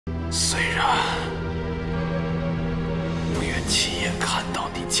虽然无缘亲眼看到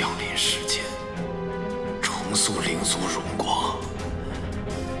你降临世间，重塑灵族荣光，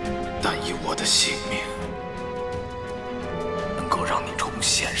但以我的性命，能够让你重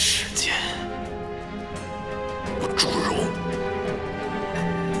现世间，我祝融，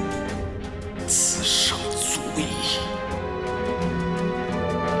此生足矣。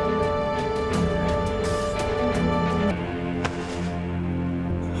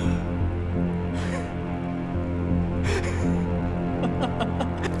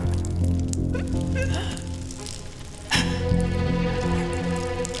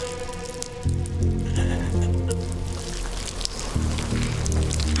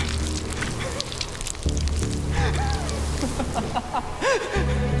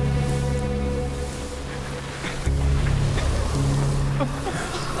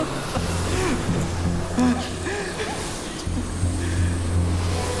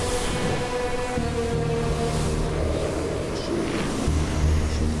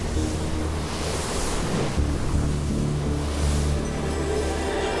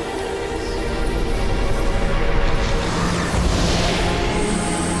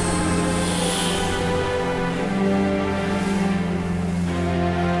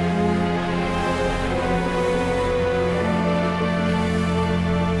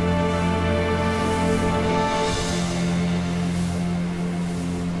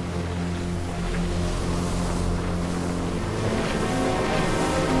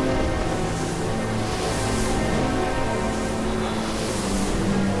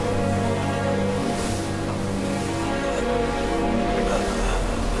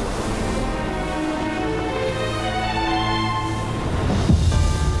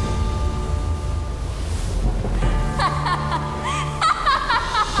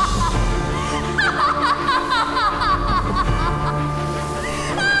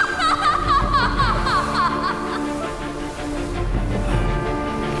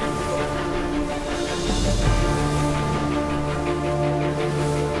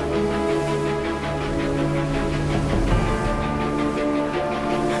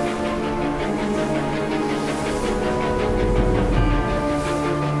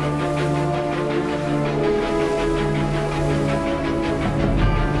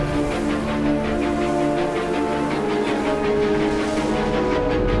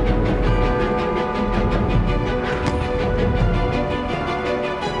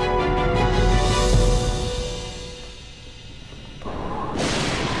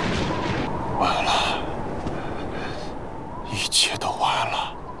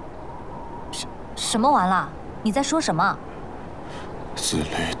 什么完了？你在说什么？自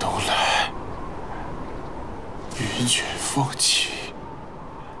律东来，云卷风起，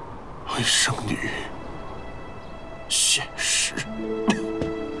为圣女现世。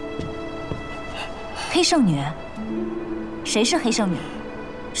黑圣女？谁是黑圣女？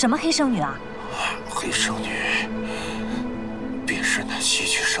什么黑圣女啊？黑圣女便是那吸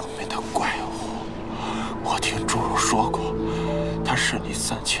取生命的怪物。我听朱荣说过，她是你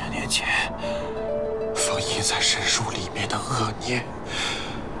3000年前封印在神树里面的恶念，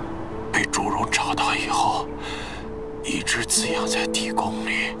被朱荣找到以后，一直滋养在地宫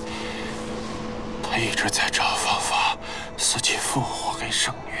里。他一直在找方法自己复活黑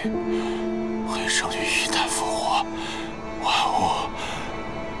圣女。黑圣女一旦复活，万物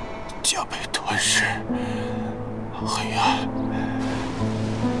将被吞噬，黑暗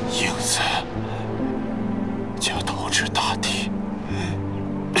影子将统治大地。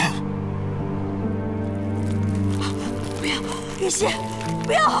不要，云溪，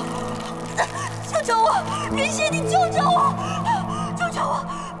不要！救救我！云溪，你救救我！救救我！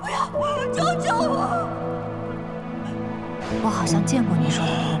不要，救救我！我好像见过你说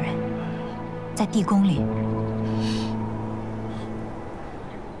的那个人，在地宫里。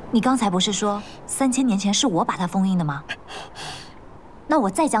你刚才不是说3000年前是我把他封印的吗？那我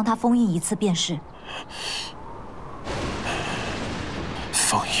再将他封印一次便是。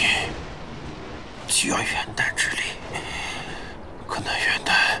封印需要元丹之力，可那元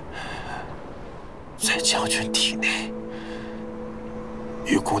丹在将军体内。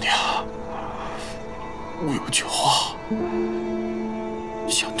玉姑娘，我有句话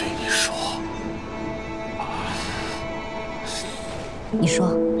想对你说。你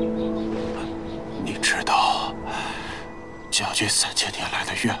说。你知道，将军3000年来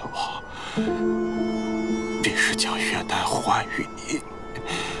的愿望，便是将元丹还于你。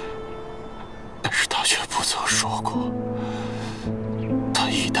但是他却不曾说过，他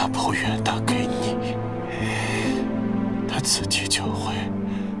一旦把元丹给你，他自己就会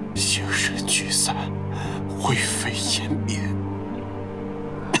形神俱散，灰飞烟灭。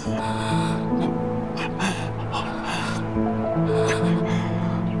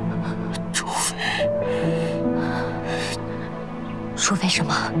什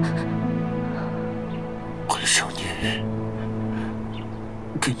么？回圣女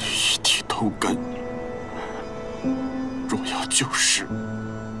跟你一体同根，若要救世，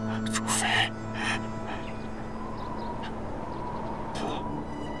除非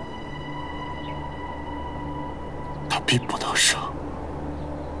他并不能生。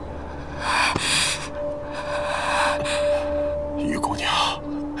玉姑娘，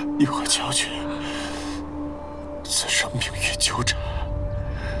你和将军此生命运纠缠，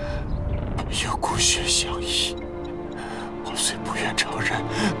本应骨血相依。我虽不愿承认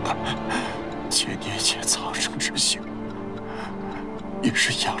千年前苍生之幸，也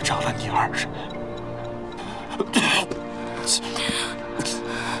是仰仗了你二人。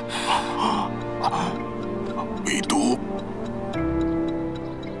唯独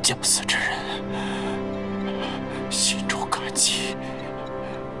将死之人心中感激，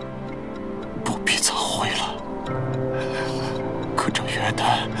不必早悔了。可这缘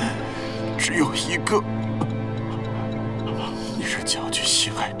难只有一个，你是将军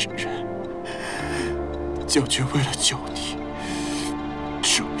心爱之人，将军为了救你，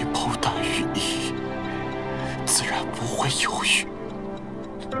舍命剖担于你，自然不会犹豫。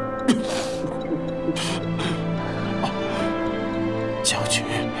将军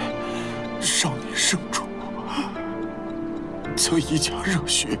少年生主，曾一腔热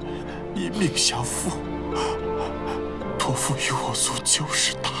血，一命相付，托付于我族救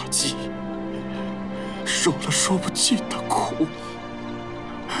世大计，受了说不尽的苦。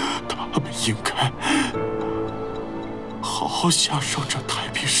他们应该好好享受这太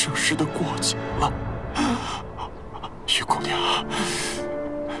平盛世的过节了。玉姑娘，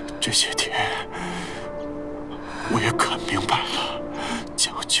这些天我也看明白了，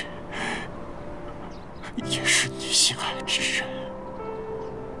将军也是你心爱之人，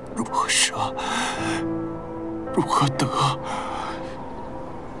如何舍，如何得？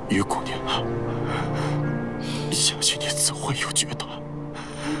玉姑娘，相信你自会有决断。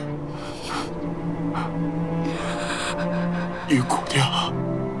玉姑娘，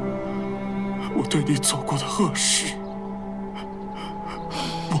我对你做过的恶事，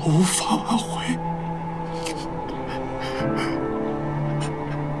我无法挽回。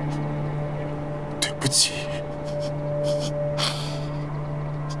对不起。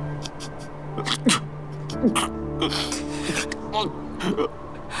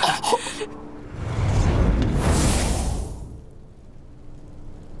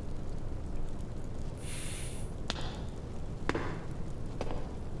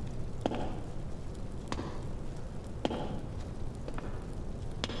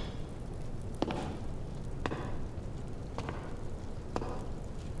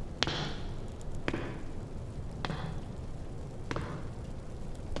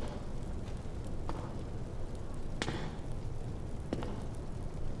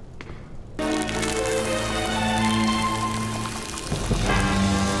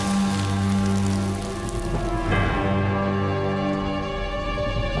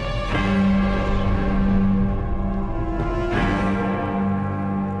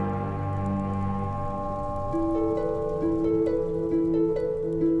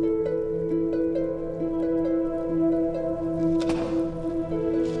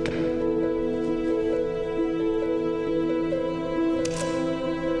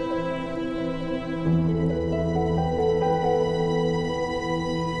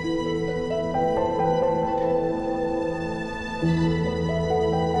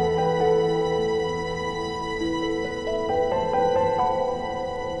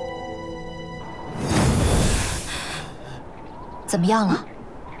怎么样了？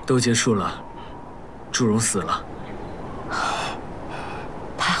都结束了，祝融死了。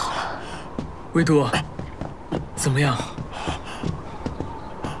太好了。魏都，怎么样？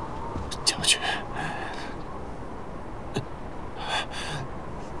将军，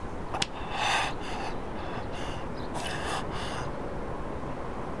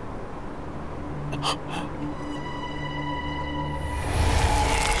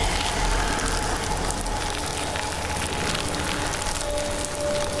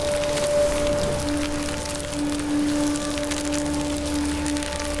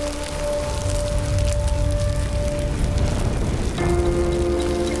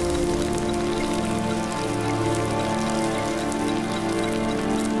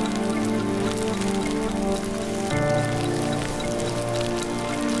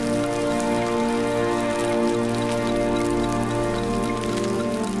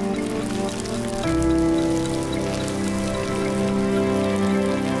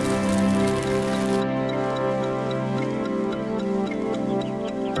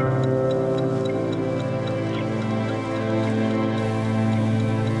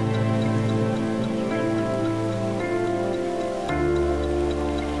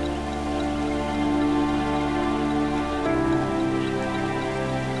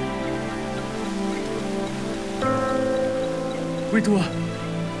维多，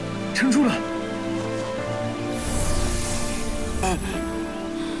撑住了！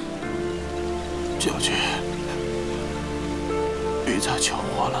将军，别再求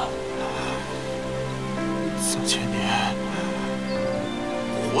我了。3000年，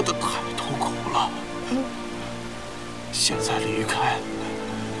活得太痛苦了。现在离开，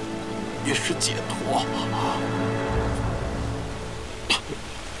也是解脱。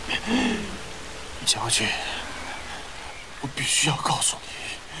将军，我必须要告诉你，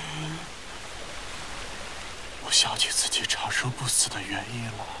我想起自己长生不死的原因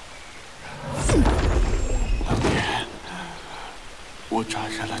了。当年，我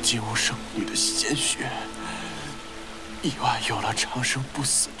沾染了金无圣女的鲜血，意外有了长生不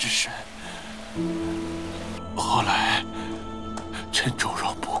死之身。后来，趁重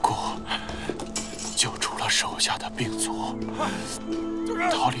荣不顾，救出了手下的兵卒，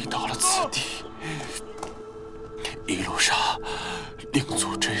逃离到了此地。一路上，领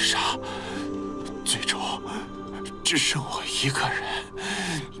卒追杀，最终只剩我一个人。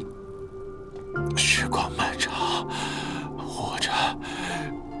时光漫长，活着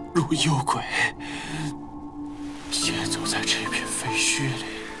如幽鬼，行走在这片废墟里。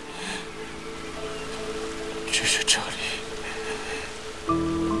只是这里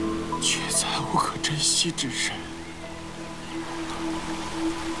却再无可珍惜之人。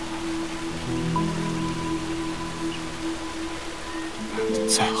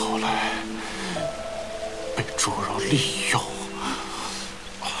再后来，被朱柔利用，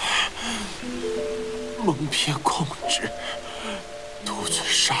蒙骗控制，独自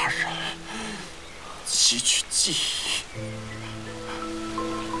杀人，吸取记忆。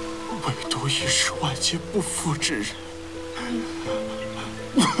唯独已是万劫不复之人。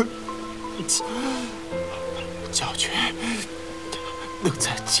将军，能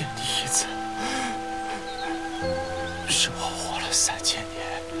再见你一次，是我活了3000年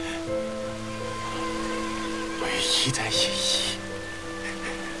唯一的意义。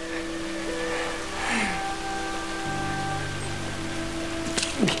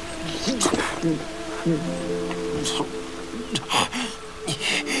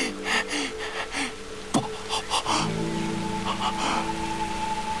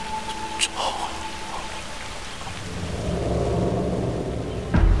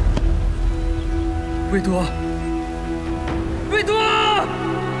维多，维多！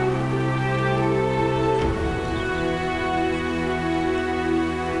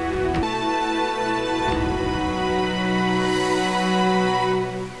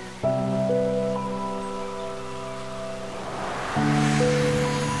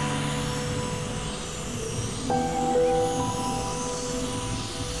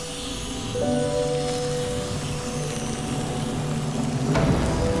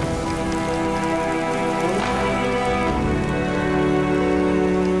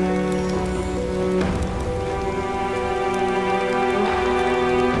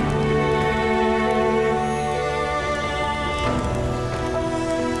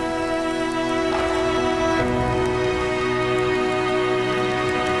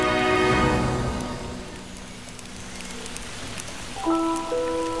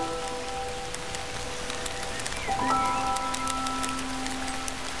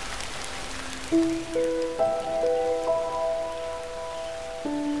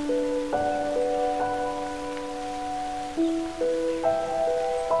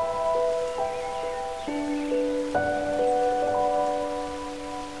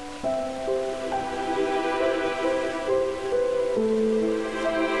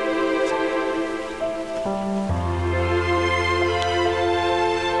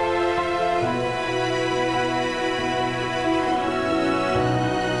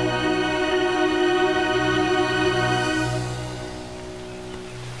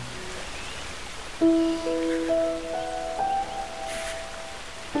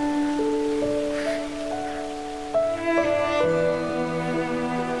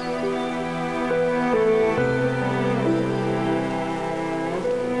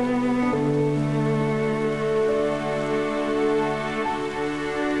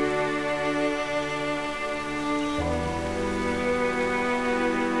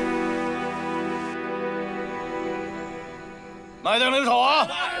买定领手啊！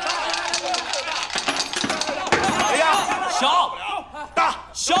谁呀？小大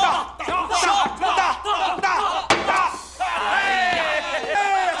小大！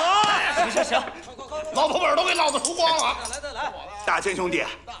哎，好！行，老婆本都给老子输光了。来，大千兄弟，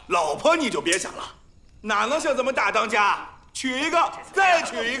老婆你就别想了，哪能像咱们大当家娶一个再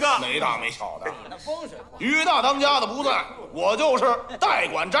娶一个？没大没小的。于大当家的不在，我就是代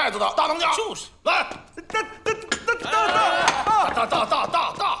管寨子的大当家。就是，来，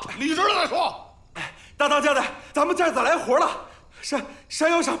大，理直了再说。大当家的，咱们寨子来活了，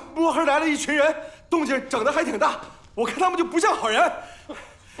山腰上摸黑来了一群人，动静整得还挺大，我看他们就不像好人。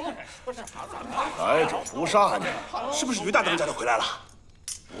来者不善呢，是不是于大当家的回来了？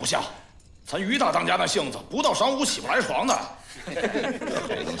不像，咱于大当家那性子，不到晌午起不来床的。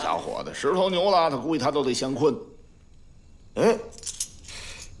黑灯瞎火的，10头牛了，他估计他都得先困。哎，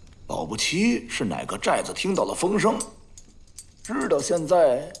保不齐是哪个寨子听到了风声，知道现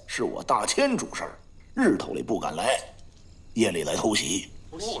在是我大千主事儿，日头里不敢来，夜里来偷袭。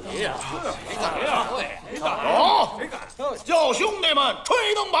好，叫兄弟们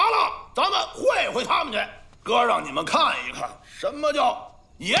吹灯拔蜡，咱们会他们去，哥让你们看一看什么叫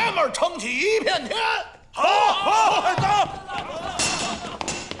爷们儿撑起一片天。好，走。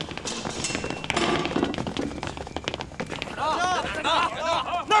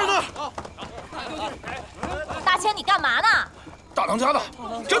那儿呢？大千，你干嘛呢？大当家的，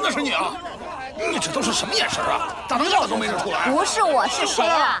真的是你啊！你这都是什么眼神啊？大当家的都没认出来。不是我，是谁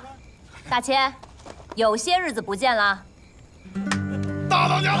啊？大千，有些日子不见了。大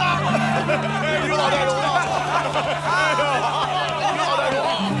当家的，于老寨主，于老寨主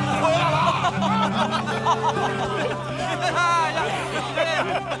回来了。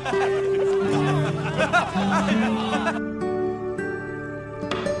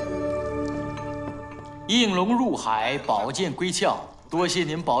应龙入海，宝剑归鞘。多谢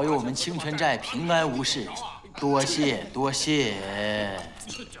您保佑我们清泉寨平安无事，多谢多谢。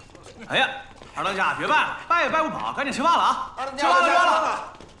哎呀，二当家别拜了，拜也拜不饱，赶紧吃饭了啊！吃饭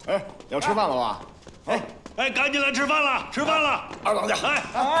了。哎，要吃饭了吧？哎，赶紧来吃饭了，吃饭了！二当家，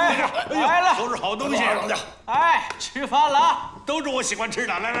来了，都是好东西。二当家，哎，吃饭了啊！都是我喜欢吃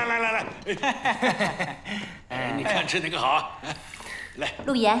的。来。哎，你看吃哪个好啊？来，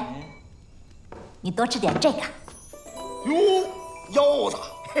陆岩，你多吃点这个。哟，腰子，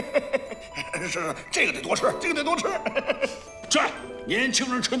是这个得多吃，这个得多吃。这年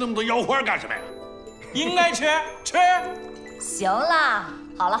轻人吃那么多腰花干什么呀？应该吃。行了，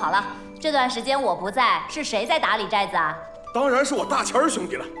好了，这段时间我不在，是谁在打理寨子啊？当然是我大谦儿兄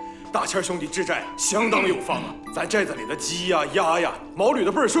弟了。大谦儿兄弟治寨相当有方啊，咱寨子里的鸡呀、鸭呀，毛捋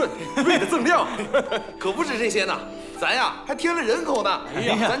的倍儿顺，喂的锃亮。可不止这些呢，咱呀还添了人口呢。哎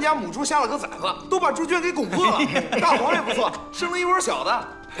呀，咱家母猪下了个崽子，都把猪圈给拱破了。大黄也不错，生了一窝小的。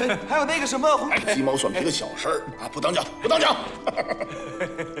还有那个什么红鸡毛蒜皮的小事儿啊，不当讲。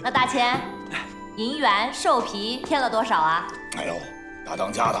那大千，银元、兽皮添了多少啊？哎呦，大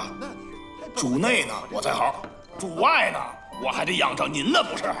当家的，主内呢我在行，主外呢我还得仰着您呢，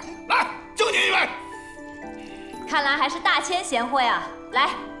不是？来，敬您一杯。看来还是大千贤惠啊！来，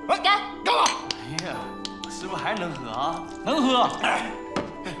干了！哎呀，师傅还能喝啊？能喝。哎，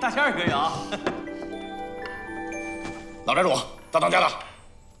大仙儿可以啊。老寨主，大当家的，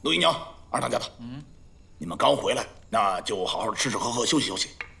陆姨娘，二当家的，你们刚回来，那就好好吃喝，休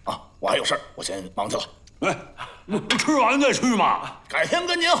息啊！我还有事儿，我先忙去了。哎，吃完再去嘛。改天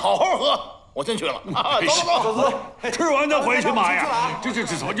跟您好好喝。我先去了。走，吃完再回去嘛呀！这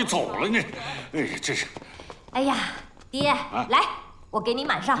怎么就走了呢？哎，这是。哎呀，爹，来，我给你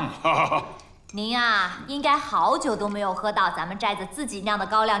满上。您呀，应该好久都没有喝到咱们寨子自己酿的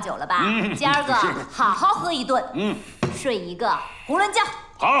高粱酒了吧？今儿个好好喝一顿，睡一个囫囵觉。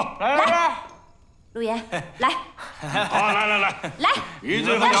好，来，陆爷，来。好，来，一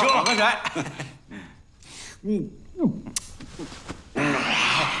醉方休，喝水。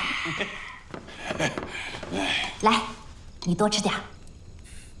来，你多吃点。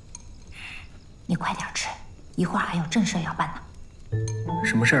你快点吃，一会儿还有正事要办呢。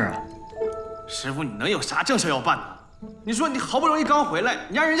什么事儿啊？师傅，你能有啥正事要办呢？你说你好不容易刚回来，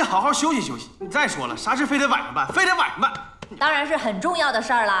你让人家好好休息。你再说了，啥事非得晚上办？当然是很重要的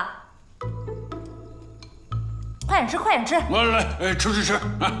事儿了。快点吃。来，吃啊！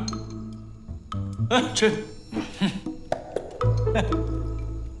吃。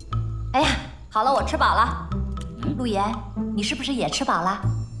哎呀，好了，我吃饱了。陆岩，你是不是也吃饱了？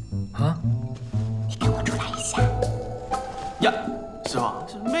啊？你跟我出来一下。呀，师傅，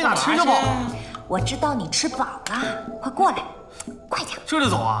没哪吃就饱。我知道你吃饱了，快过来，快点。这就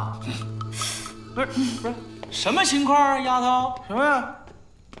走啊？不是，什么情况啊，丫头？什么呀？